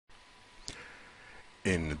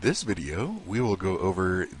In this video, we will go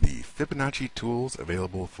over the Fibonacci tools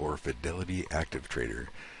available for Fidelity Active Trader.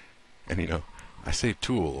 And I say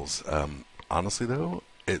tools. Honestly though,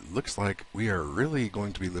 it looks like we are really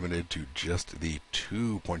going to be limited to just the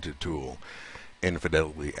two-pointed tool in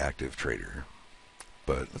Fidelity Active Trader.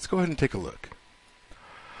 But let's go ahead and take a look.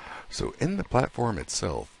 So in the platform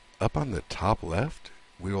itself, up on the top left,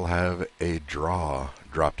 we will have a draw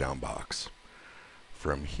drop-down box.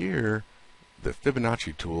 From here, the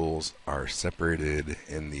Fibonacci tools are separated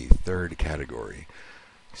in the third category.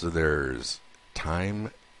 So there's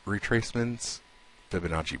time retracements,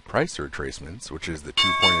 Fibonacci price retracements, which is the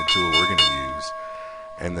two-pointed tool we're going to use,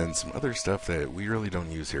 and then some other stuff that we really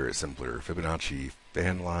don't use here at Simpler, Fibonacci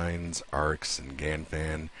fan lines, arcs, and Gann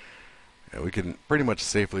fan. And we can pretty much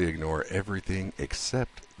safely ignore everything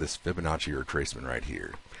except this Fibonacci retracement right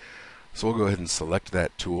here. So we'll go ahead and select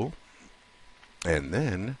that tool, and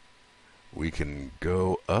then we can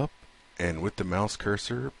go up and with the mouse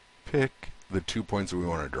cursor pick the 2 points that we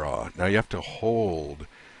want to draw. Now you have to hold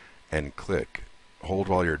and click. Hold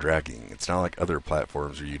while you're dragging. It's not like other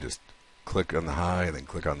platforms where you just click on the high and then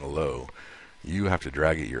click on the low. You have to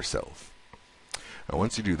drag it yourself. Now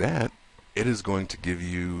once you do that, it is going to give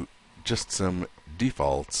you just some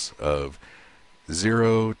defaults of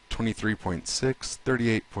 0, 23.6,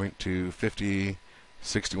 38.2, 50,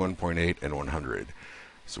 61.8, and 100.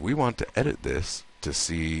 So we want to edit this to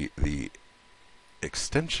see the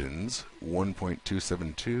extensions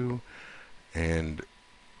 1.272 and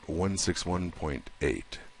 161.8.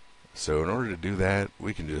 So in order to do that,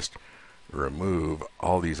 we can just remove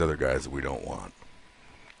all these other guys that we don't want.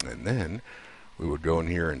 And then we would go in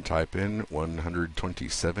here and type in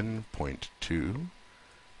 127.2,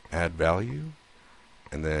 add value,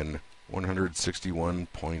 and then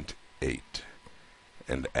 161.8,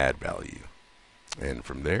 and add value. And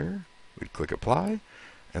from there, we'd click apply,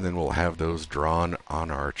 and then we'll have those drawn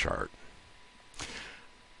on our chart.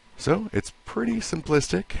 So it's pretty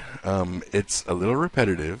simplistic. It's a little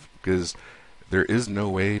repetitive because there is no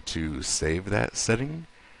way to save that setting.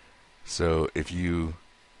 So if you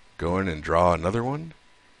go in and draw another one,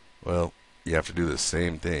 well, you have to do the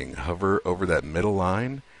same thing. Hover over that middle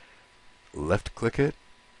line, left click it,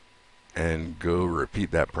 and go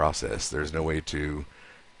repeat that process. There's no way to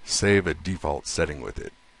save a default setting with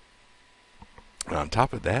it. And on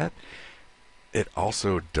top of that, it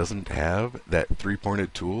also doesn't have that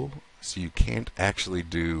three-pointed tool, so you can't actually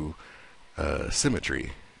do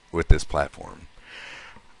symmetry with this platform.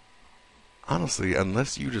 Honestly,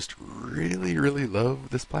 unless you just really love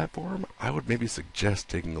this platform, I would maybe suggest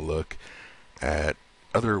taking a look at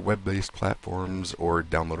other web-based platforms or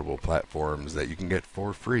downloadable platforms that you can get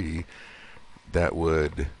for free that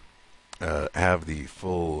would have the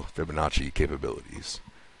full Fibonacci capabilities.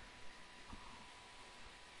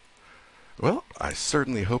 Well, I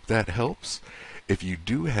certainly hope that helps. If you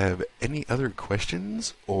do have any other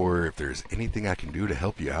questions, or if there's anything I can do to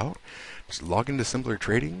help you out, just log into Simpler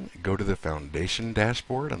Trading, go to the Foundation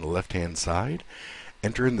dashboard on the left-hand side,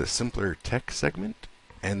 enter in the Simpler Tech segment,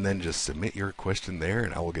 and then just submit your question there,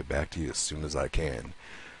 and I will get back to you as soon as I can.